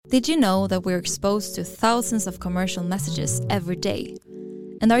Did you know that we're exposed to thousands of commercial messages every day?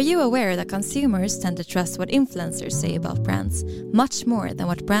 And are you aware that consumers tend to trust what influencers say about brands much more than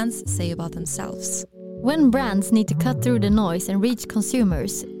what brands say about themselves? When brands need to cut through the noise and reach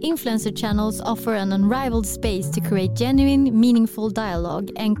consumers, influencer channels offer an unrivaled space to create genuine, meaningful dialogue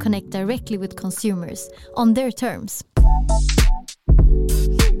and connect directly with consumers on their terms.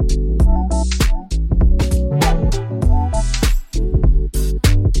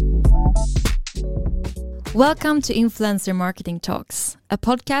 Welcome to Influencer Marketing Talks, a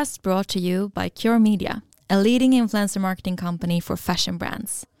podcast brought to you by Cure Media, a leading influencer marketing company for fashion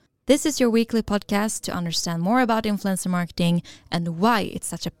brands. This is your weekly podcast to understand more about influencer marketing and why it's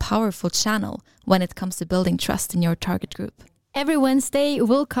such a powerful channel when it comes to building trust in your target group. Every Wednesday,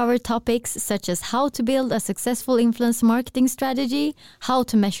 we'll cover topics such as how to build a successful influencer marketing strategy, how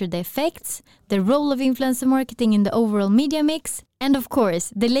to measure the effects, the role of influencer marketing in the overall media mix, and of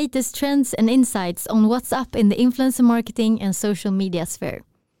course, the latest trends and insights on what's up in the influencer marketing and social media sphere.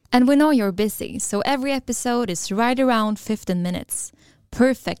 And we know you're busy, so every episode is right around 15 minutes.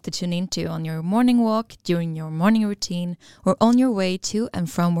 Perfect to tune into on your morning walk, during your morning routine, or on your way to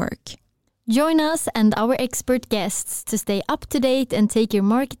and from work. Join us and our expert guests to stay up to date and take your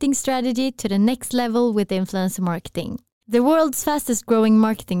marketing strategy to the next level with influencer marketing, the world's fastest growing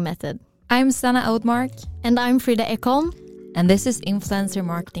marketing method. I'm Sanna Oudmark. And I'm Frida Ekholm. And this is Influencer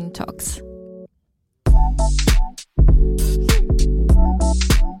Marketing Talks.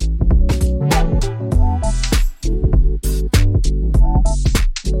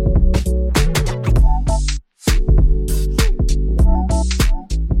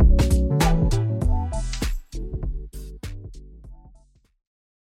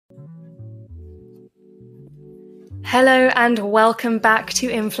 Hello and welcome back to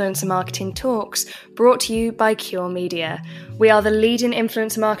Influencer Marketing Talks, brought to you by Cure Media. We are the leading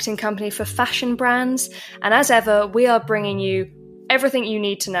influencer marketing company for fashion brands, and as ever, we are bringing you everything you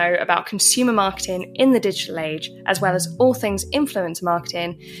need to know about consumer marketing in the digital age, as well as all things influencer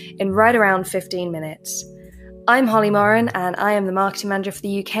marketing in right around 15 minutes. I'm Holly Moran, and I am the marketing manager for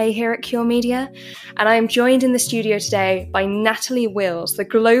the UK here at Cure Media, and I am joined in the studio today by Natalie Wills, the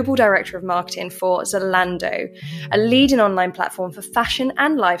Global Director of Marketing for Zalando, a leading online platform for fashion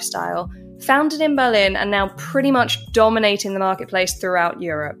and lifestyle, founded in Berlin and now pretty much dominating the marketplace throughout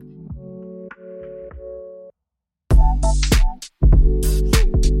Europe.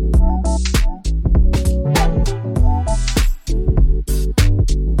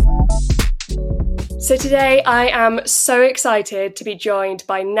 So today I am so excited to be joined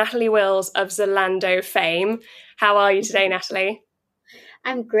by Natalie Wills of Zalando fame. How are you today, Natalie?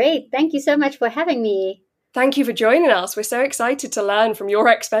 I'm great. Thank you so much for having me. Thank you for joining us. We're so excited to learn from your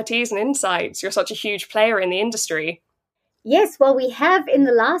expertise and insights. You're such a huge player in the industry. Yes, well, we have in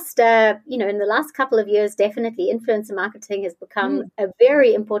the last couple of years, definitely influencer marketing has become a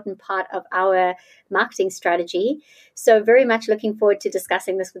very important part of our marketing strategy. So very much looking forward to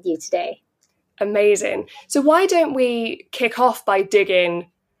discussing this with you today. Amazing. So why don't we kick off by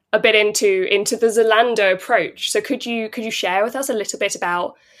digging a bit into the Zalando approach? So could you share with us a little bit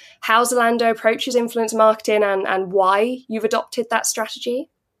about how Zalando approaches influencer marketing and why you've adopted that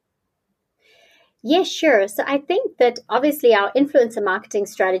strategy? Yes, sure. So I think that obviously our influencer marketing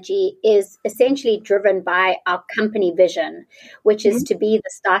strategy is essentially driven by our company vision, which is to be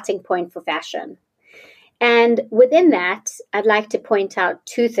the starting point for fashion. And within that, I'd like to point out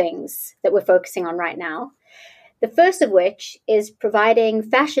two things that we're focusing on right now. The first of which is providing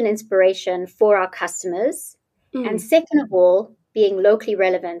fashion inspiration for our customers. And second of all, being locally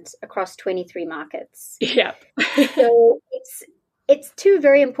relevant across 23 markets. Yeah. So it's two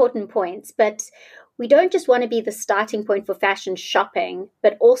very important points, but we don't just want to be the starting point for fashion shopping,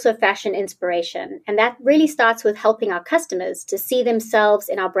 but also fashion inspiration. And that really starts with helping our customers to see themselves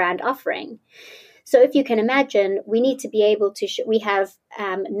in our brand offering. So if you can imagine, we need to be able to, we have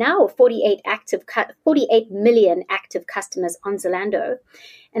now 48 million active customers on Zalando,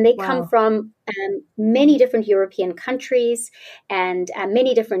 and they come from many different European countries and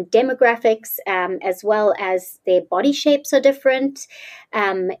many different demographics, as well as their body shapes are different.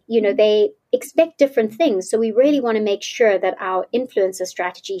 They expect different things. So we really want to make sure that our influencer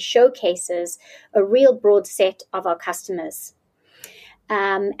strategy showcases a real broad set of our customers.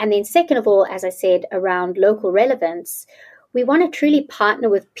 And then second of all, as I said, around local relevance, we want to truly partner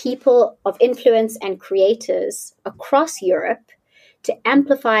with people of influence and creators across Europe to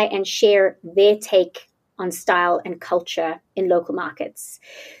amplify and share their take on style and culture in local markets.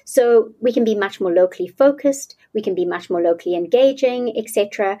 So we can be much more locally focused, we can be much more locally engaging,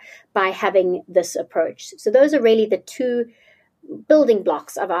 etc., by having this approach. So those are really the two building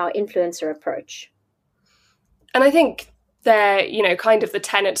blocks of our influencer approach. And I think they're, kind of the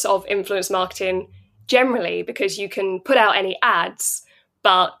tenets of influence marketing generally, because you can put out any ads,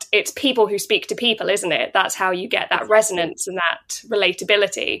 but it's people who speak to people, isn't it? That's how you get that resonance and that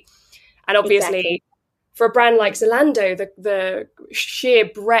relatability. And obviously, for a brand like Zalando, the sheer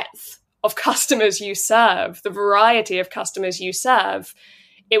breadth of customers you serve, the variety of customers you serve,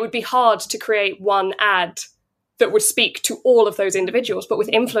 it would be hard to create one ad that would speak to all of those individuals. But with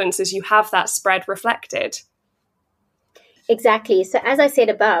influencers, you have that spread reflected. Exactly. So as I said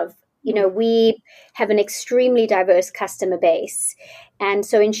above, we have an extremely diverse customer base. And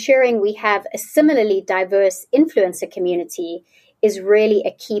so ensuring we have a similarly diverse influencer community is really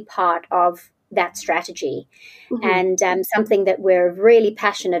a key part of that strategy, and something that we're really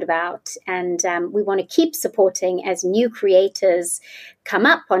passionate about. And we want to keep supporting as new creators come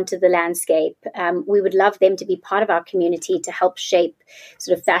up onto the landscape. We would love them to be part of our community to help shape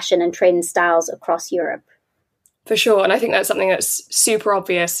sort of fashion and trend styles across Europe. For sure. And I think that's something that's super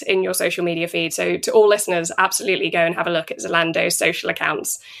obvious in your social media feed. So to all listeners, absolutely go and have a look at Zalando's social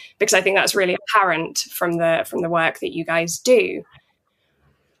accounts, because I think that's really apparent from the work that you guys do.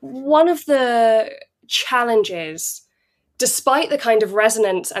 One of the challenges, despite the kind of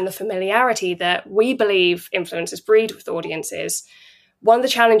resonance and the familiarity that we believe influencers breed with audiences, one of the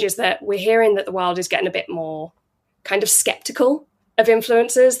challenges that we're hearing that the world is getting a bit more kind of skeptical of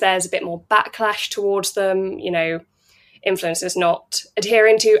influencers. There's a bit more backlash towards them, influencers not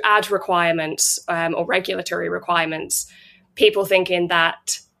adhering to ad requirements or regulatory requirements, people thinking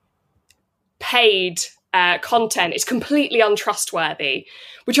that paid content is completely untrustworthy,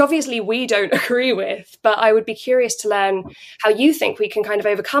 which obviously we don't agree with. But I would be curious to learn how you think we can kind of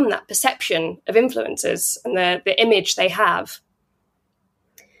overcome that perception of influencers and the image they have.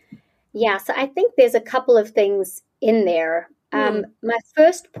 Yeah, so I think there's a couple of things in there. My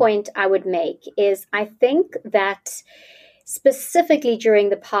first point I would make is I think that specifically during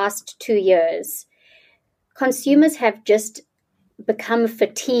the past 2 years, consumers have just become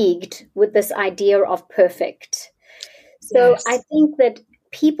fatigued with this idea of perfect. So yes. I think that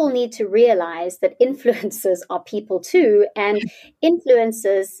people need to realize that influencers are people too, and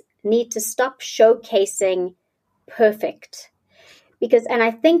influencers need to stop showcasing perfect. And I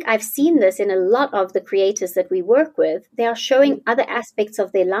think I've seen this in a lot of the creators that we work with. They are showing other aspects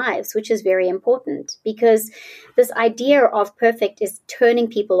of their lives, which is very important, because this idea of perfect is turning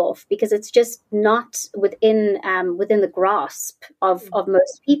people off, because it's just not within the grasp of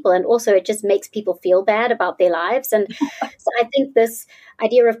most people. And also it just makes people feel bad about their lives. And so I think this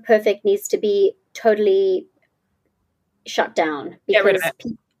idea of perfect needs to be totally shut down, because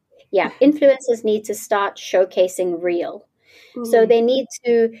influencers need to start showcasing real. So they need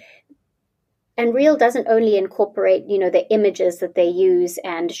to, and Reel doesn't only incorporate, the images that they use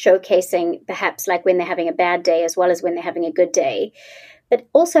and showcasing perhaps like when they're having a bad day as well as when they're having a good day, but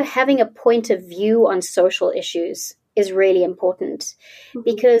also having a point of view on social issues is really important,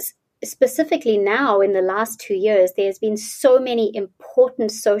 because specifically now in the last 2 years, there's been so many important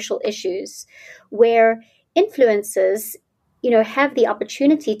social issues where influencers, have the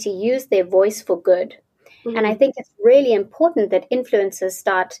opportunity to use their voice for good. And I think it's really important that influencers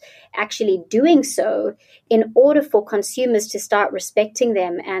start actually doing so in order for consumers to start respecting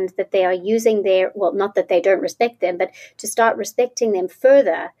them, and that they are using not that they don't respect them, but to start respecting them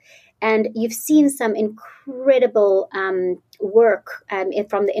further. And you've seen some incredible work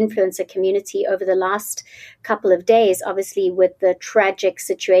from the influencer community over the last couple of days, obviously with the tragic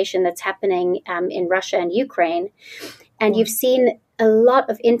situation that's happening in Russia and Ukraine. And you've seen a lot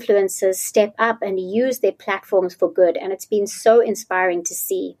of influencers step up and use their platforms for good. And it's been so inspiring to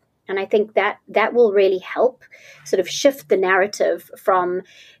see. And I think that will really help sort of shift the narrative from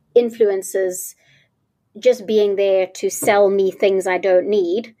influencers just being there to sell me things I don't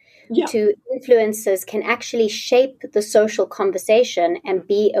need, to influencers can actually shape the social conversation and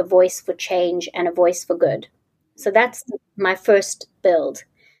be a voice for change and a voice for good. So that's my first build.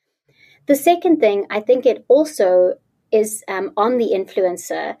 The second thing, I think it also is on the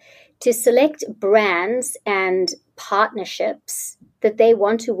influencer to select brands and partnerships that they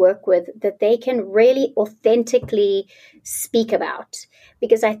want to work with, that they can really authentically speak about.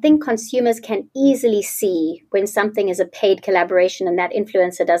 Because I think consumers can easily see when something is a paid collaboration and that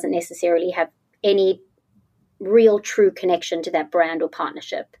influencer doesn't necessarily have any real true connection to that brand or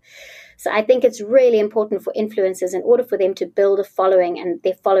partnership. So I think it's really important for influencers, in order for them to build a following and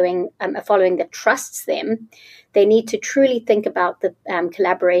their following, a following that trusts them, they need to truly think about the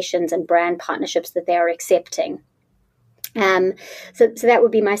collaborations and brand partnerships that they are accepting. So that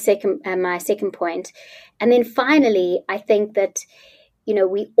would be my second point. And then finally, I think that,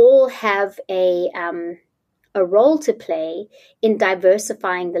 we all have a role to play in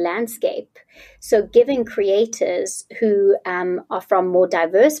diversifying the landscape. So giving creators who are from more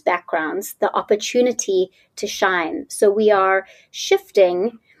diverse backgrounds the opportunity to shine. So we are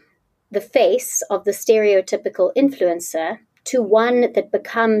shifting the face of the stereotypical influencer to one that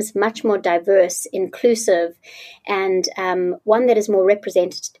becomes much more diverse, inclusive, and one that is more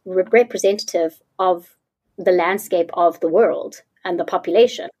representative of the landscape of the world and the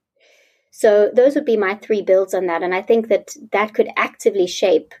population. So those would be my 3 builds on that. And I think that could actively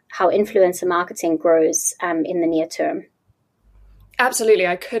shape how influencer marketing grows in the near term. Absolutely.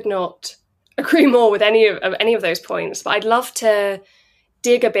 I could not agree more with any of those points. But I'd love to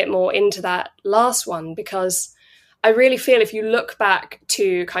dig a bit more into that last one, because I really feel if you look back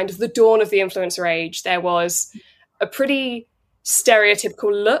to kind of the dawn of the influencer age, there was a pretty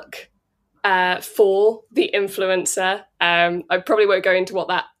stereotypical look for the influencer. I probably won't go into what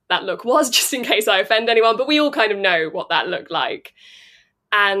that look was, just in case I offend anyone, but we all kind of know what that looked like.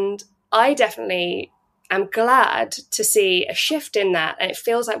 And I definitely am glad to see a shift in that. And it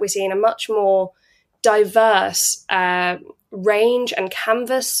feels like we're seeing a much more diverse range and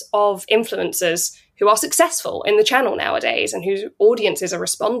canvas of influencers who are successful in the channel nowadays and whose audiences are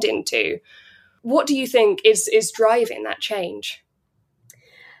responding to. What do you think is driving that change?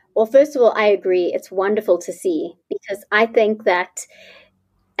 Well, first of all, I agree. It's wonderful to see, because I think that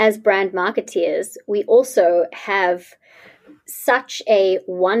as brand marketeers, we also have such a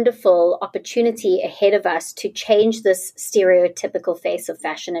wonderful opportunity ahead of us to change this stereotypical face of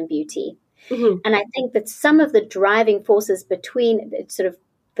fashion and beauty. Mm-hmm. And I think that some of the driving forces between sort of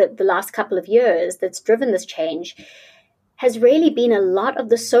the last couple of years that's driven this change has really been a lot of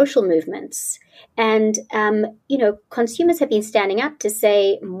the social movements. And, consumers have been standing up to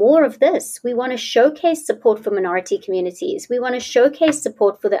say more of this. We want to showcase support for minority communities. We want to showcase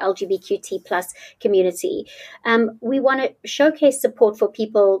support for the LGBTQT plus community. We want to showcase support for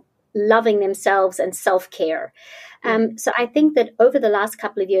people loving themselves and self-care. So I think that over the last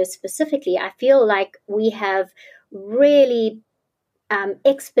couple of years specifically, I feel like we have really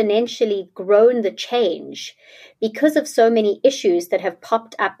exponentially grown the change because of so many issues that have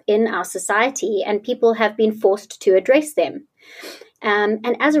popped up in our society, and people have been forced to address them.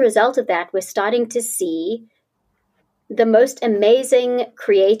 And as a result of that, we're starting to see the most amazing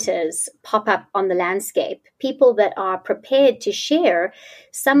creators pop up on the landscape, people that are prepared to share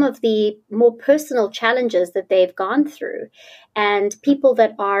some of the more personal challenges that they've gone through, and people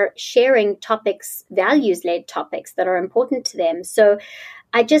that are sharing topics, values-led topics that are important to them. So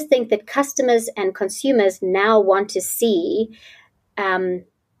I just think that customers and consumers now want to see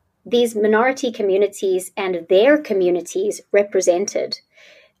these minority communities and their communities represented.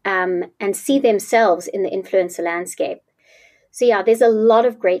 And see themselves in the influencer landscape. So yeah, there's a lot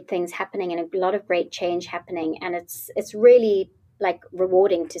of great things happening and a lot of great change happening, and it's really like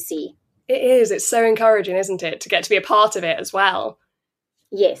rewarding to see. It is. It's so encouraging, isn't it, to get to be a part of it as well?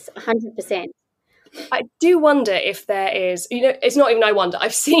 Yes, 100%. I do wonder if there is, it's not even I wonder.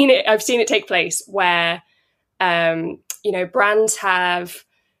 I've seen it take place where, brands have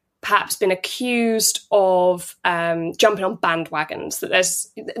perhaps been accused of jumping on bandwagons, that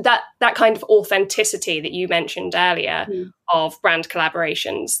there's that kind of authenticity that you mentioned earlier of brand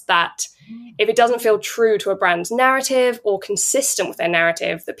collaborations, that if it doesn't feel true to a brand's narrative or consistent with their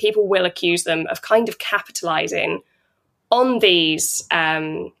narrative, that people will accuse them of kind of capitalizing on these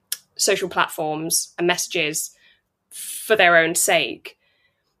social platforms and messages for their own sake.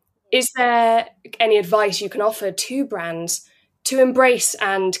 Is there any advice you can offer to brands to embrace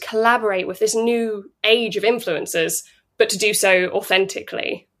and collaborate with this new age of influencers, but to do so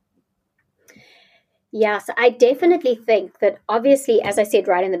authentically? Yes, I definitely think that, obviously, as I said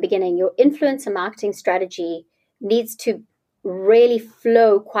right in the beginning, your influencer marketing strategy needs to really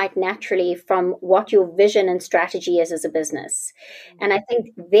flow quite naturally from what your vision and strategy is as a business. And I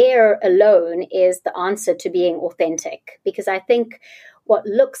think there alone is the answer to being authentic, because I think what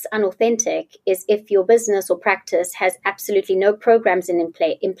looks unauthentic is if your business or practice has absolutely no programs in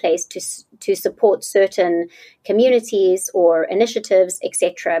place to support certain communities or initiatives,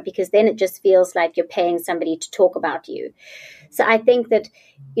 etc., because then it just feels like you're paying somebody to talk about you. So I think that,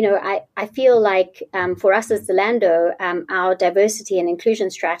 I feel like for us as Zalando, our diversity and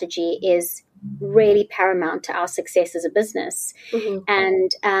inclusion strategy is really paramount to our success as a business. Mm-hmm.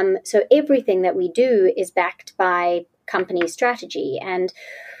 And so everything that we do is backed by company strategy. And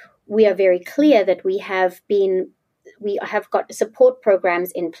we are very clear that we have been we have got support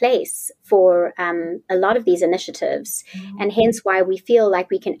programs in place for a lot of these initiatives, and hence why we feel like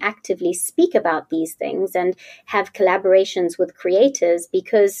we can actively speak about these things and have collaborations with creators,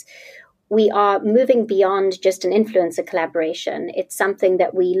 because we are moving beyond just an influencer collaboration. It's something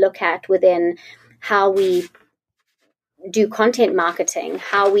that we look at within how we do content marketing,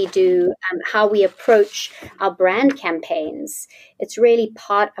 how we approach our brand campaigns. It's really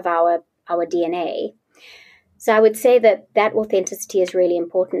part of our DNA. So I would say that authenticity is really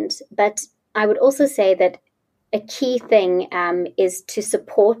important. But I would also say that a key thing is to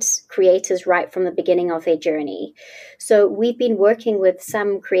support creators right from the beginning of their journey. So we've been working with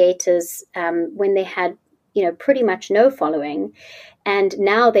some creators when they had, pretty much no following, and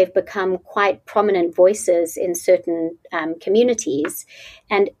now they've become quite prominent voices in certain communities.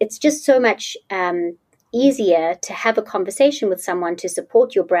 And it's just so much easier to have a conversation with someone to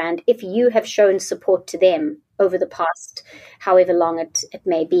support your brand if you have shown support to them over the past however long it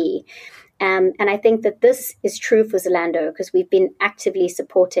may be. And I think that this is true for Zalando, because we've been actively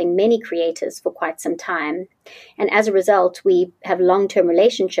supporting many creators for quite some time. And as a result, we have long-term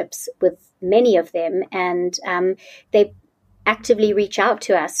relationships with many of them, and they actively reach out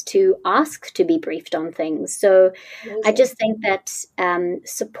to us to ask to be briefed on things. So amazing. I just think that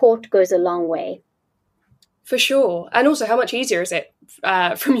support goes a long way. For sure. And also, how much easier is it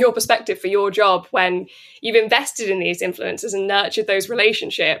from your perspective for your job when you've invested in these influencers and nurtured those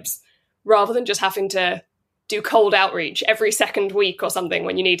relationships, rather than just having to do cold outreach every second week or something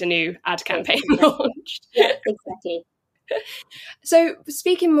when you need a new ad campaign launched. Yeah, exactly. So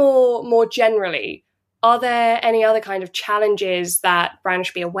speaking more generally, are there any other kind of challenges that brands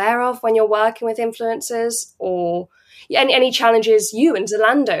should be aware of when you're working with influencers, or any challenges you and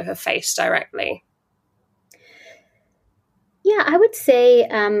Zalando have faced directly? Yeah, I would say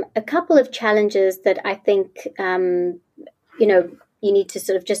a couple of challenges that I think, you need to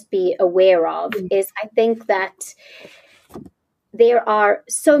sort of just be aware of is, I think that there are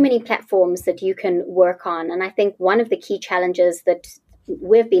so many platforms that you can work on. And I think one of the key challenges that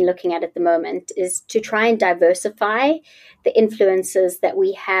we've been looking at the moment is to try and diversify the influences that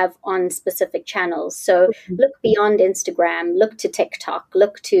we have on specific channels. So look beyond Instagram, look to TikTok,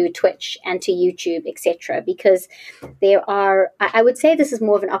 look to Twitch and to YouTube, etc. Because there are, I would say this is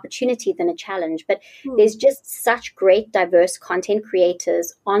more of an opportunity than a challenge, but there's just such great diverse content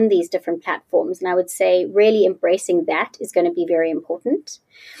creators on these different platforms. And I would say really embracing that is going to be very important.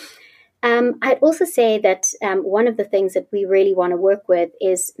 I'd also say that one of the things that we really want to work with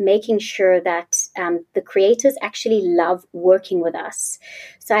is making sure that the creators actually love working with us.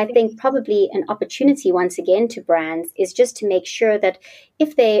 So I think probably an opportunity once again to brands is just to make sure that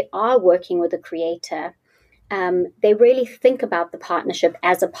if they are working with a creator, they really think about the partnership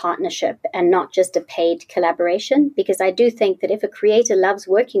as a partnership and not just a paid collaboration. Because I do think that if a creator loves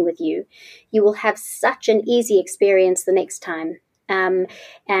working with you, you will have such an easy experience the next time.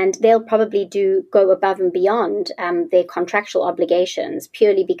 And they'll probably go above and beyond their contractual obligations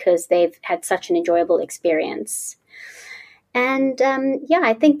purely because they've had such an enjoyable experience. And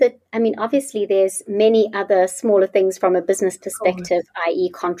I think that, obviously there's many other smaller things from a business perspective, i.e.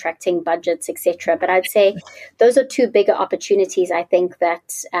 contracting, budgets, etc. But I'd say those are two bigger opportunities, I think,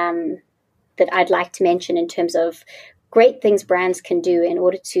 that I'd like to mention in terms of great things brands can do in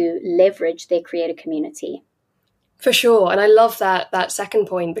order to leverage their creator community. For sure. And I love that second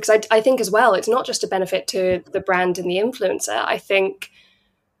point, because I think as well, it's not just a benefit to the brand and the influencer. I think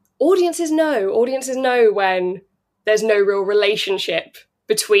audiences know when there's no real relationship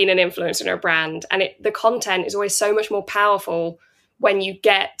between an influencer and a brand. And the content is always so much more powerful when you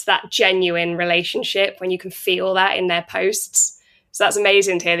get that genuine relationship, when you can feel that in their posts. So that's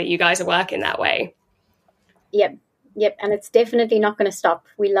amazing to hear that you guys are working that way. Yep. And it's definitely not going to stop.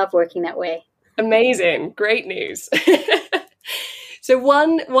 We love working that way. Amazing. Great news. So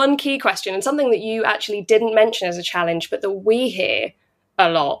one key question, and something that you actually didn't mention as a challenge, but that we hear a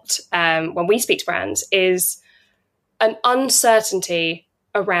lot when we speak to brands, is an uncertainty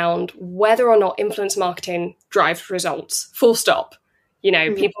around whether or not influence marketing drives results, full stop.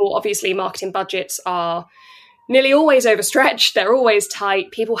 People, obviously, marketing budgets are nearly always overstretched. They're always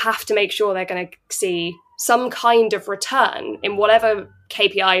tight. People have to make sure they're going to see some kind of return in whatever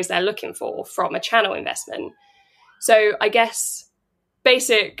KPIs they're looking for from a channel investment. So I guess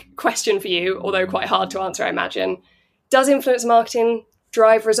basic question for you, although quite hard to answer, I imagine. Does influencer marketing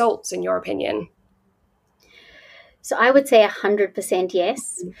drive results in your opinion? So I would say 100%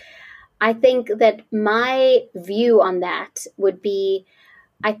 yes. I think that my view on that would be,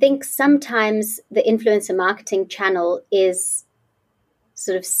 I think sometimes the influencer marketing channel is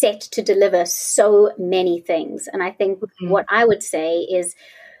sort of set to deliver so many things. And I think what I would say is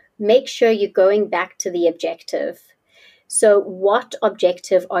make sure you're going back to the objective. So what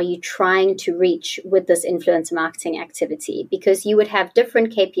objective are you trying to reach with this influencer marketing activity? Because you would have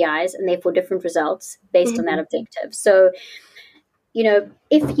different KPIs and therefore different results based on that objective. So,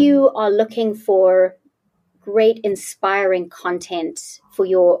 if you are looking for great inspiring content for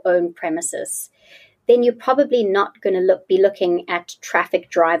your own premises, then you're probably not going to be looking at traffic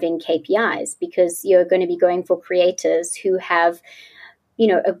driving KPIs, because you're going to be going for creators who have,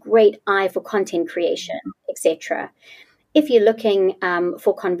 a great eye for content creation, etc. If you're looking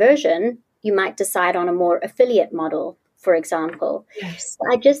for conversion, you might decide on a more affiliate model, for example. Yes.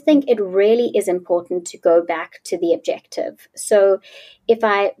 I just think it really is important to go back to the objective. So if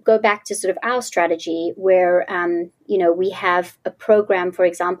I go back to sort of our strategy where, we have a program, for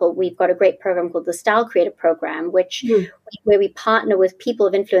example, we've got a great program called the Style Creator Program, where we partner with people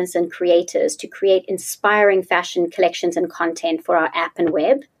of influence and creators to create inspiring fashion collections and content for our app and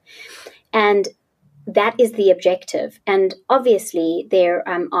web. And that is the objective. And obviously there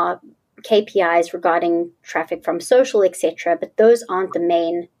are KPIs regarding traffic from social, etc., but those aren't the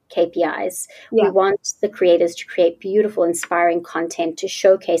main KPIs. Yeah. We want the creators to create beautiful, inspiring content to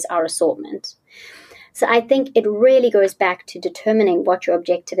showcase our assortment. So I think it really goes back to determining what your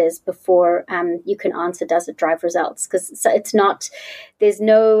objective is before you can answer, does it drive results? Because it's not, there's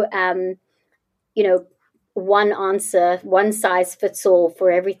no, one answer, one size fits all for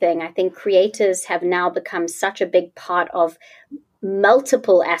everything. I think creators have now become such a big part of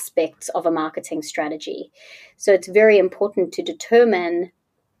multiple aspects of a marketing strategy. So it's very important to determine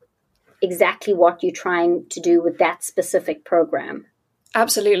exactly what you're trying to do with that specific program.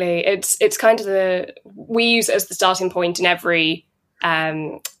 Absolutely. It's kind of we use it as the starting point in every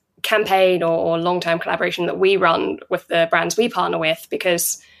campaign or long-term collaboration that we run with the brands we partner with,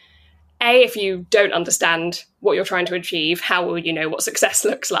 because if you don't understand what you're trying to achieve, how will you know what success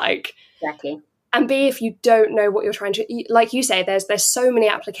looks like? Exactly. And B, if you don't know what you're trying to, like you say, there's so many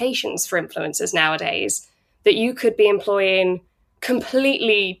applications for influencers nowadays that you could be employing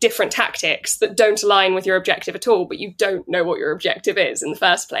completely different tactics that don't align with your objective at all, but you don't know what your objective is in the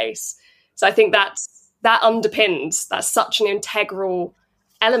first place. So I think that underpins, that's such an integral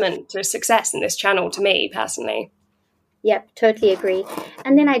element to success in this channel to me personally. Yep, totally agree.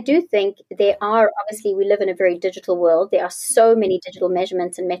 And then I do think there are, obviously we live in a very digital world. There are so many digital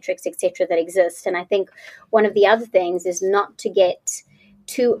measurements and metrics, etc., that exist. And I think one of the other things is not to get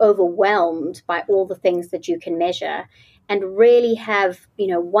too overwhelmed by all the things that you can measure, and really have,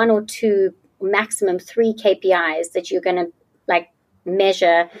 one or two, maximum 3 KPIs that you're going to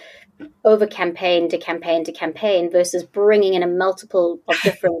measure over campaign to campaign to campaign, versus bringing in a multiple of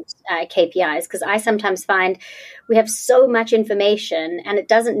different KPIs. Because I sometimes find we have so much information and it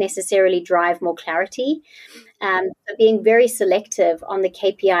doesn't necessarily drive more clarity. So being very selective on the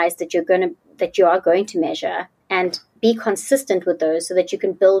KPIs that you are going to measure, and be consistent with those so that you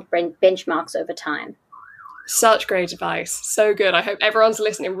can build benchmarks over time. Such great advice. So good. I hope everyone's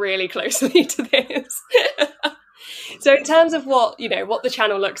listening really closely to this. So in terms of what the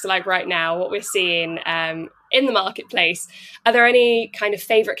channel looks like right now, what we're seeing in the marketplace, are there any kind of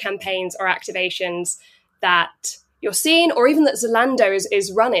favorite campaigns or activations that you're seeing, or even that Zalando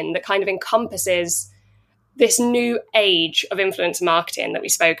is running, that kind of encompasses this new age of influencer marketing that we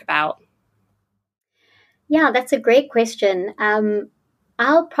spoke about? Yeah, that's a great question.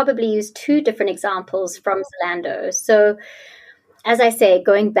 I'll probably use 2 different examples from Zalando. So as I say,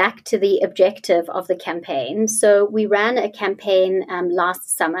 going back to the objective of the campaign. So we ran a campaign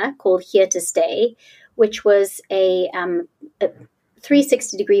last summer called Here to Stay, which was a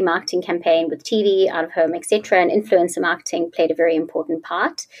 360-degree marketing campaign with TV, out of home, etc. And influencer marketing played a very important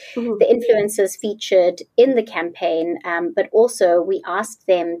part. Mm-hmm. The influencers featured in the campaign, but also we asked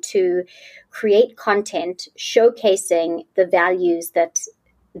them to create content showcasing the values that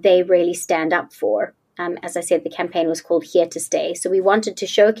they really stand up for. As I said, the campaign was called Here to Stay. So we wanted to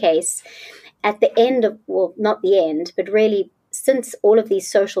showcase at the end of, well, not the end, but really since all of these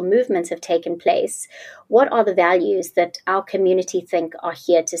social movements have taken place, what are the values that our community think are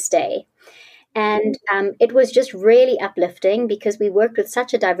here to stay? And it was just really uplifting, because we worked with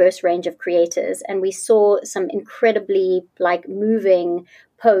such a diverse range of creators, and we saw some incredibly moving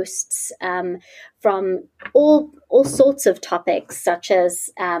posts from all sorts of topics, such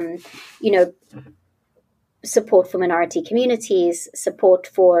as support for minority communities, support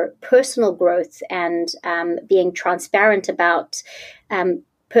for personal growth, and being transparent about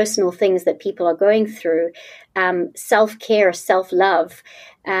personal things that people are going through, self-care, self-love,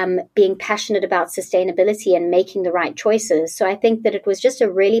 being passionate about sustainability and making the right choices. So I think that it was just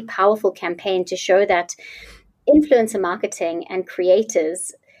a really powerful campaign to show that influencer marketing and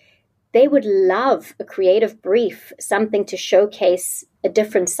creators, they would love a creative brief, something to showcase a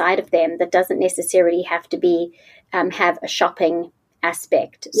different side of them that doesn't necessarily have to be have a shopping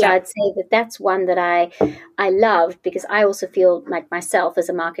aspect. So I'd say that that's one that I love, because I also feel like myself as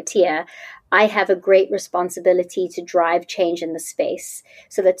a marketeer, I have a great responsibility to drive change in the space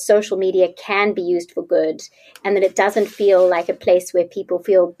so that social media can be used for good, and that it doesn't feel like a place where people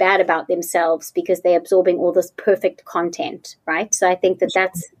feel bad about themselves because they're absorbing all this perfect content, right? So I think that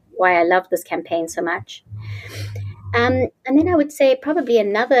that's why I love this campaign so much. And then I would say probably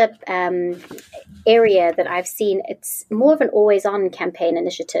another area that I've seen, it's more of an always-on campaign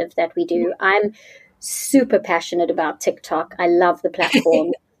initiative that we do. I'm super passionate about TikTok. I love the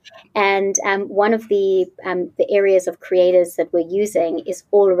platform. And one of the areas of creators that we're using is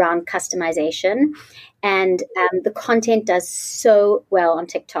all around customization. And the content does so well on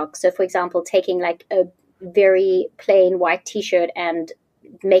TikTok. So, for example, taking like a very plain white T-shirt and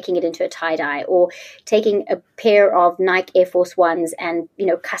making it into a tie-dye, or taking a pair of Nike Air Force Ones and, you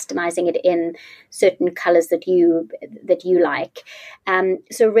know, customizing it in certain colors that you like.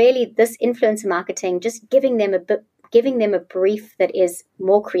 So really this influencer marketing, just giving them a brief that is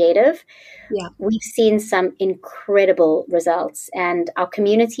more creative. Yeah. We've seen some incredible results, and our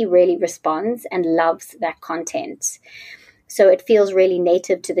community really responds and loves that content. So it feels really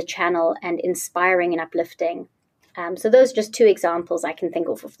native to the channel and inspiring and uplifting. So those are just two examples I can think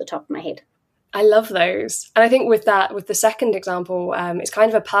of off the top of my head. I love those. And I think with the second example, it's kind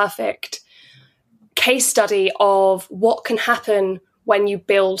of a perfect case study of what can happen when you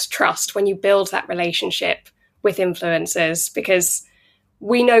build trust, when you build that relationship with influencers, because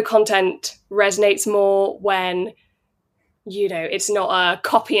we know content resonates more when, you know, it's not a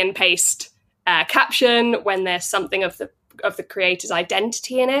copy and paste caption, when there's something of the creator's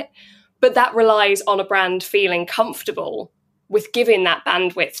identity in it. But that relies on a brand feeling comfortable with giving that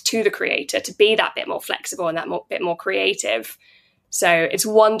bandwidth to the creator to be that bit more flexible and bit more creative. So it's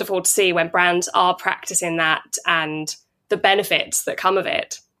wonderful to see when brands are practicing that and the benefits that come of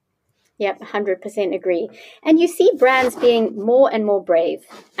it. Yep, 100% agree. And you see brands being more and more brave.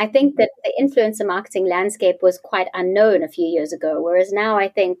 I think that the influencer marketing landscape was quite unknown a few years ago, whereas now I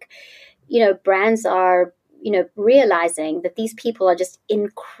think, you know, brands are, you know, realizing that these people are just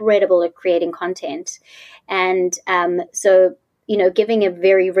incredible at creating content. And so, you know, giving a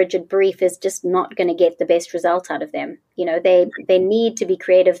very rigid brief is just not going to get the best result out of them. You know, they need to be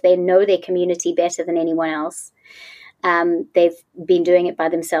creative. They know their community better than anyone else. They've been doing it by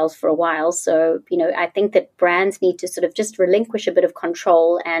themselves for a while. So, you know, I think that brands need to sort of just relinquish a bit of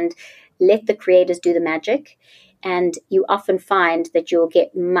control and let the creators do the magic. And you often find that you'll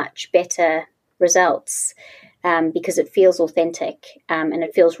get much better results because it feels authentic and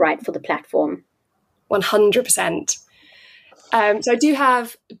it feels right for the platform. 100%. So I do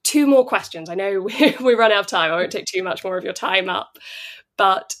have two more questions. I know we run out of time. I won't take too much more of your time up.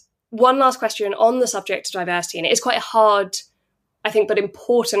 But one last question on the subject of diversity. And it is quite a hard, I think, but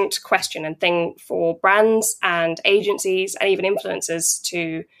important question and thing for brands and agencies and even influencers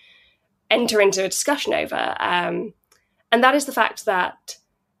to enter into a discussion over. And that is the fact that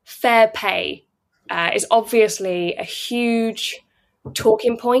fair pay is obviously a huge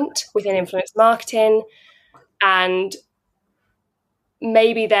talking point within influencer marketing. And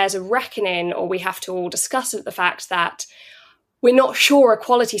maybe there's a reckoning, or we have to all discuss the fact that we're not sure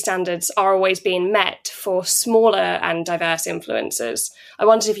equality standards are always being met for smaller and diverse influencers. I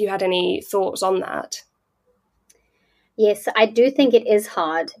wondered if you had any thoughts on that. Yes, I do think it is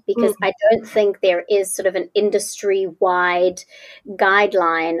hard because I don't think there is sort of an industry-wide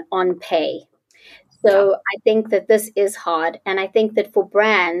guideline on pay. So I think that this is hard. And I think that for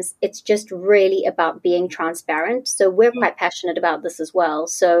brands, it's just really about being transparent. So we're quite passionate about this as well.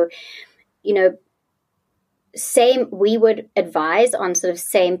 So, you know, we would advise on sort of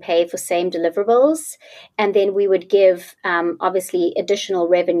same pay for same deliverables. And then we would give, obviously, additional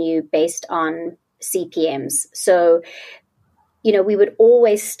revenue based on CPMs. So, you know, we would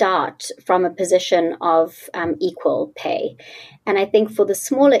always start from a position of equal pay. And I think for the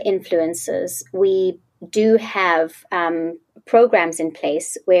smaller influencers, we do have programs in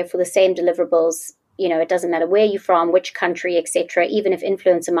place where for the same deliverables, you know, it doesn't matter where you're from, which country, etc. Even if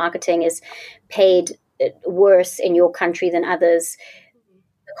influencer marketing is paid worse in your country than others,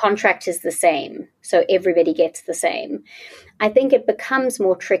 the contract is the same. So everybody gets the same. I think it becomes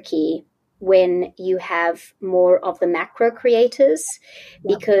more tricky when you have more of the macro creators,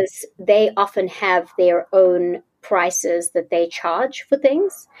 because they often have their own prices that they charge for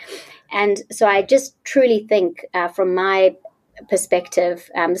things. And so I just truly think from my perspective,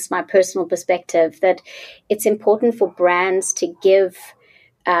 this is my personal perspective, that it's important for brands to give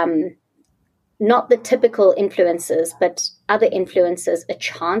not the typical influencers, but other influencers a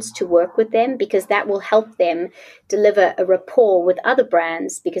chance to work with them, because that will help them deliver a rapport with other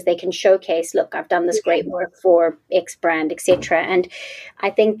brands, because they can showcase, look, I've done this great work for X brand, etc. And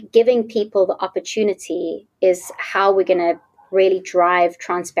I think giving people the opportunity is how we're going to really drive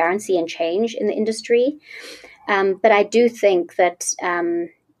transparency and change in the industry. But I do think that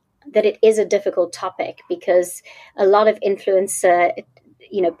that it is a difficult topic, because a lot of influencer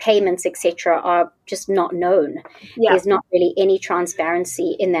payments, etc., are just not known. There's not really any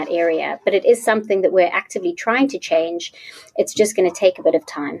transparency in that area, but it is something that we're actively trying to change. It's just going to take a bit of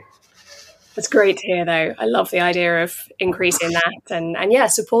time. That's great to hear, though. I love the idea of increasing that and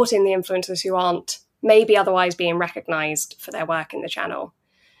supporting the influencers who aren't maybe otherwise being recognized for their work in the channel.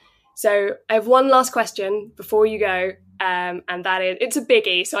 So I have one last question before you go, and that is, it's a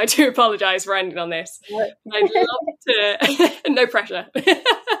biggie, so I do apologise for ending on this. I'd love to, no pressure.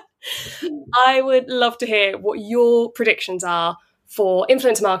 I would love to hear what your predictions are for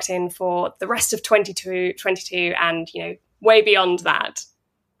influencer marketing for the rest of 2022 and, way beyond that.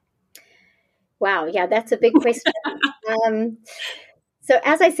 Wow, yeah, that's a big question. So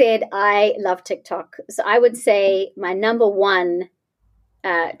as I said, I love TikTok. So I would say my number one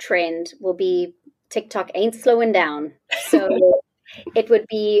trend will be TikTok ain't slowing down. So it would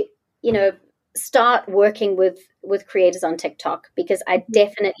be, start working with creators on TikTok, because I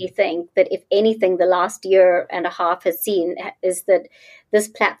definitely think that if anything the last year and a half has seen is that this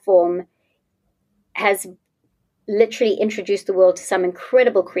platform has literally introduced the world to some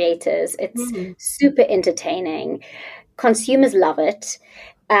incredible creators. It's super entertaining. Consumers love it.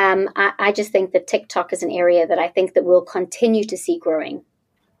 I just think that TikTok is an area that I think that we'll continue to see growing.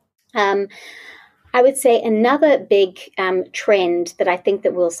 I would say another big trend that I think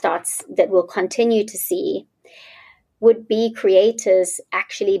that we'll continue to see would be creators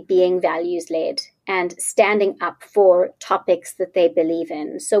actually being values-led and standing up for topics that they believe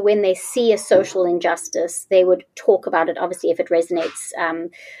in. So when they see a social injustice, they would talk about it, obviously, if it resonates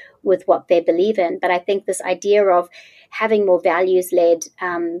with what they believe in. But I think this idea of having more values-led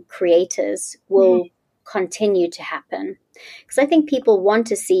creators will continue to happen, because I think people want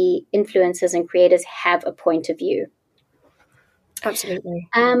to see influencers and creators have a point of view. Absolutely.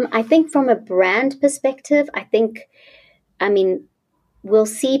 I think from a brand perspective, we'll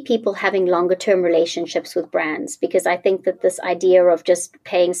see people having longer term relationships with brands, because I think that this idea of just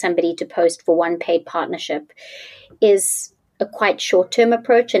paying somebody to post for one paid partnership is a quite short-term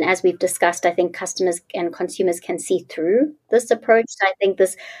approach. And as we've discussed, I think customers and consumers can see through this approach. So I think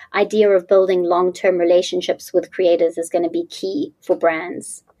this idea of building long-term relationships with creators is going to be key for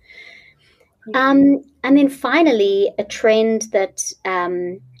brands. And then finally, a trend that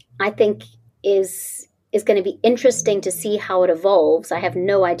I think is going to be interesting to see how it evolves. I have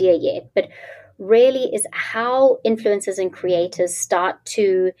no idea yet, but really is how influencers and creators start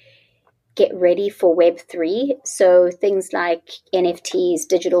to get ready for Web3. So things like NFTs,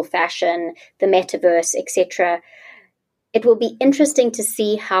 digital fashion, the metaverse, etc. It will be interesting to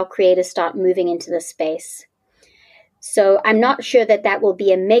see how creators start moving into this space. So I'm not sure that will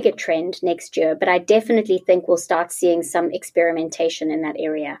be a mega trend next year, but I definitely think we'll start seeing some experimentation in that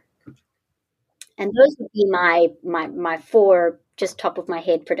area. And those would be my four just top of my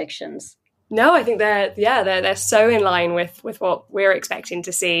head predictions. No, I think they're so in line with what we're expecting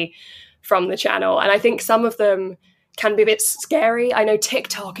to see from the channel. And I think some of them can be a bit scary. I know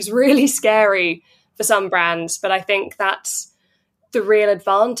TikTok is really scary for some brands, but I think that's the real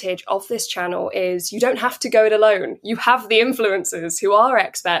advantage of this channel is you don't have to go it alone. You have the influencers who are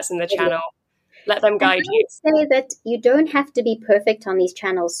experts in the channel. Let them guide you. I would say that you don't have to be perfect on these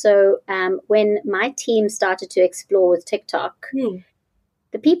channels. So when my team started to explore with TikTok,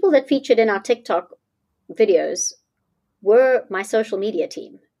 the people that featured in our TikTok videos were my social media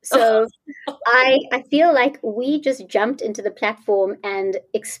team. So I feel like we just jumped into the platform and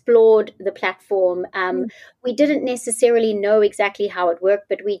explored the platform. We didn't necessarily know exactly how it worked,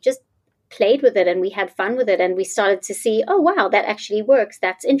 but we just played with it and we had fun with it, and we started to see, oh wow, that actually works,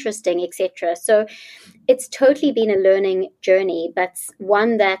 that's interesting, etc. So it's totally been a learning journey, but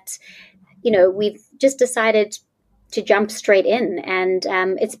one that we've just decided to jump straight in, and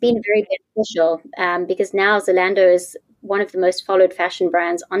it's been very beneficial because now Zalando is one of the most followed fashion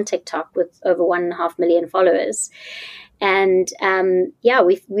brands on TikTok with over 1.5 million followers. And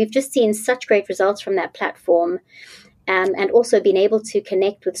we've just seen such great results from that platform, and also been able to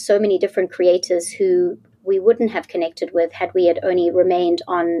connect with so many different creators who we wouldn't have connected with had we had only remained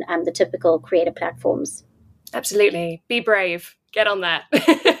on the typical creator platforms. Absolutely. Be brave. Get on that.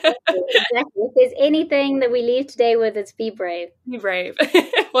 Exactly. If there's anything that we leave today with, it's be brave. Be brave.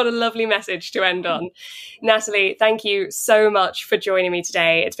 What a lovely message to end on. Natalie, thank you so much for joining me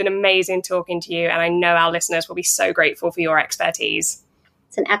today. It's been amazing talking to you, and I know our listeners will be so grateful for your expertise.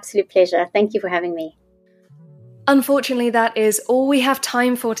 It's an absolute pleasure. Thank you for having me. Unfortunately, that is all we have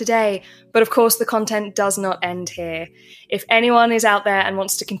time for today. But of course, the content does not end here. If anyone is out there and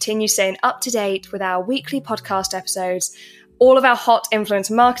wants to continue staying up to date with our weekly podcast episodes, all of our hot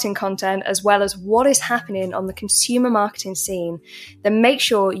influencer marketing content, as well as what is happening on the consumer marketing scene, then make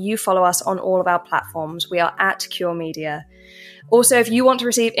sure you follow us on all of our platforms. We are at Cure Media. Also, if you want to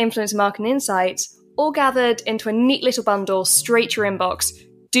receive influencer marketing insights, all gathered into a neat little bundle straight to your inbox,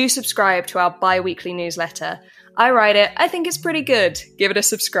 do subscribe to our bi-weekly newsletter. I write it. I think it's pretty good. Give it a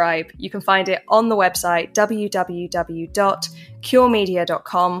subscribe. You can find it on the website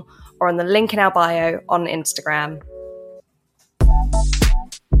www.curemedia.com or on the link in our bio on Instagram.